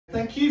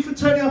Thank you for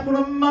turning up on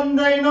a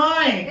Monday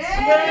night.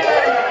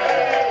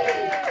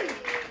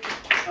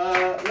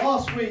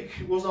 Last week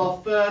was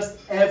our first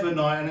ever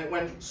night and it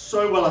went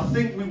so well. I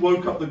think we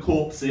woke up the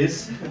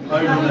corpses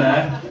over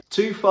there.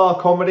 Too Far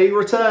Comedy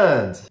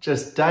returned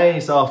just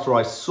days after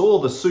I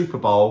saw the Super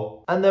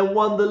Bowl and then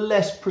won the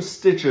less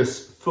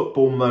prestigious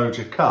Football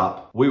Moja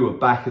Cup. We were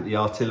back at the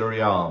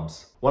Artillery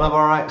Arms. One of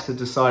our acts had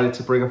decided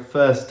to bring a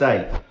first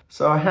date,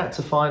 so I had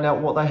to find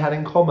out what they had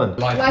in common.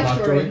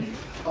 Life drawing.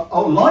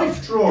 Oh,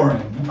 life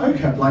drawing.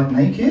 Okay, like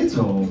naked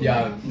or?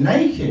 Yeah.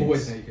 Naked?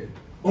 Always naked.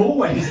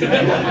 Always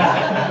naked?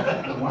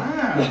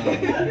 Wow.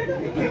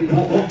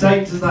 What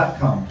date does that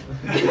come?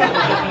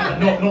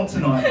 Not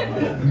tonight.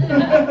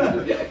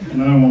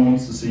 No one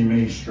wants to see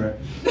me strip.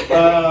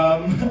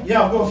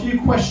 Yeah, I've got a few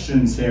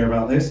questions here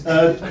about this.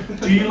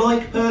 Do you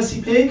like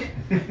Percy Pig?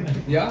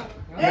 Yeah.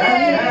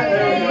 Yeah,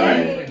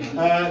 there we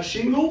go.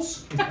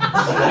 Shingles?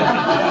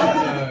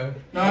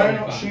 No,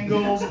 not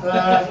shingles.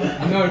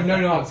 No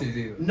Nazis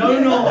either. No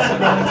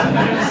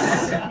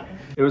Nazis.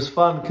 It was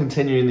fun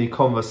continuing the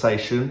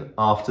conversation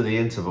after the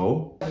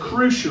interval.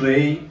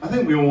 Crucially, I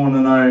think we all want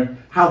to know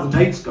how the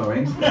date's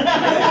going. It's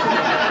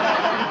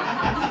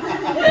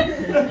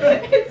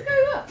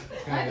going up.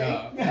 I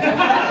think.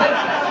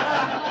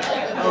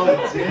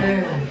 Oh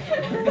dear.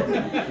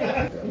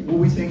 Were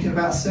we thinking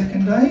about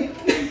second date?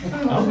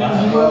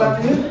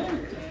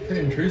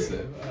 Pretty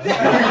intrusive.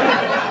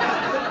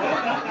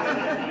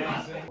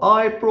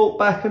 I brought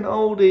back an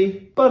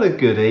oldie, but a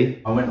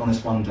goodie. I went on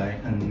this one day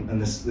and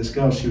this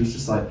girl, she was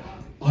just like,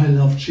 I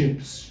love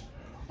chips.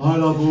 I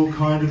love all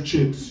kind of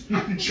chips.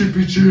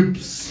 Chippy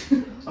chips.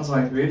 I was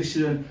like, really? She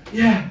said,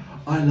 yeah,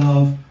 I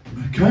love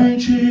McCain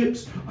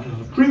chips. I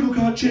love crinkle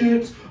cut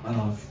chips. I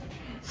love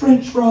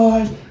French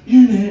fries.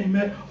 You name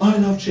it. I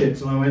love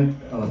chips. And I went,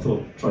 and I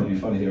thought, trying to be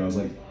funny here, I was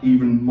like,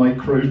 even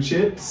micro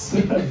chips?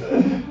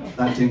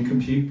 That didn't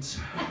compute.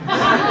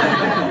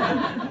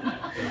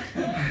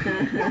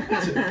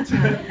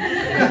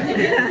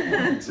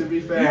 To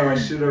be fair, I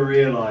should have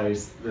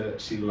realised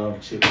that she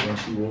loved chips when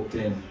she walked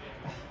in.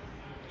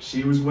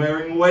 She was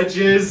wearing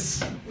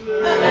wedges.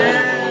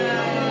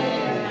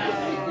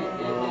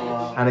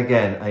 And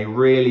again, a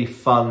really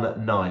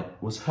fun night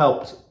was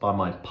helped by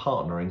my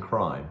partner in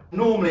crime.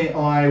 Normally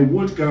I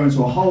would go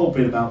into a whole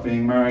bit about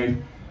being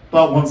married,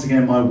 but once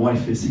again my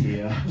wife is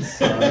here,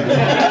 so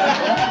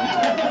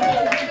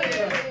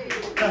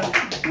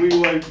we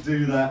won't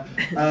do that.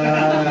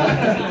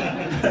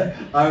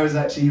 I was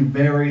actually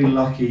very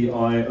lucky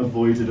I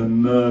avoided a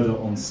murder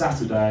on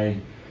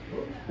Saturday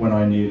when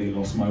I nearly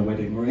lost my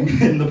wedding ring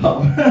in the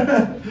pub.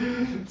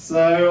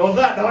 So on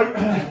that note,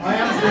 I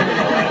am still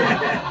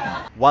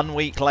 1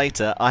 week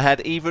later, I had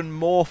even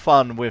more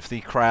fun with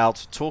the crowd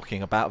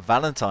talking about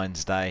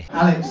Valentine's Day.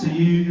 Alex, are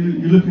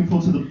you looking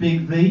forward to the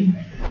big V?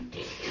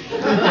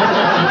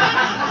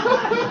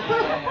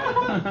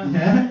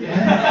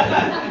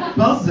 Yeah.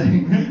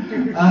 Buzzing.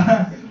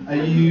 Are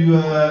you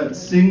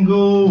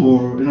single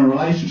or in a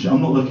relationship?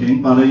 I'm not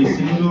looking, but are you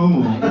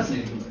single? Or?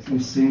 You're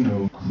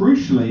single.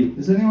 Crucially,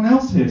 is anyone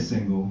else here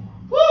single?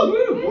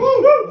 Woo!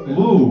 Woo!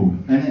 Woo!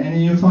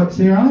 Any of your types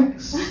here,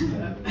 Alex?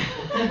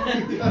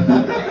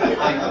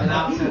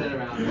 Without turning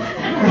around.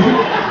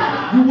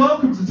 You're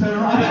welcome to turn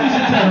around. I think you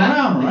should turn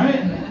around,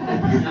 right?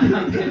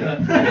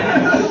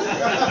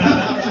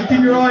 So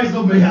keep your eyes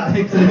on me,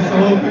 Alex.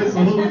 It's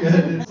all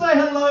good. Say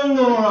hello,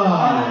 Laura.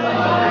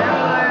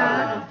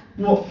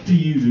 What do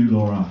you do,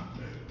 Laura?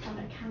 An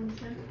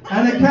accountant.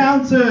 An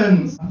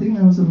accountant. I think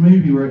there was a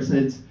movie where it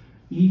said,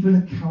 even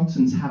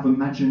accountants have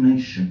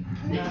imagination.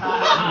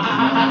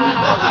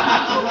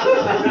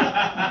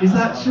 Is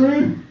that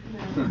true?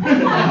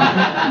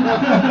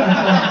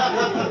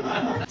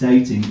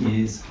 Dating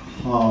is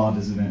hard,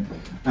 isn't it?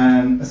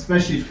 And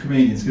especially for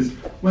comedians, because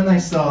when they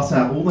start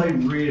out, all they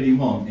really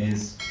want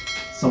is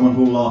someone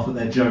who will laugh at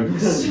their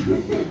jokes.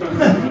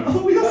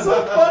 Oh, you're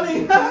so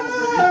funny!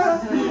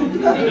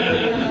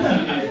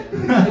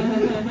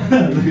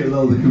 Look at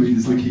all the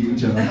comedians looking at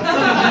each other.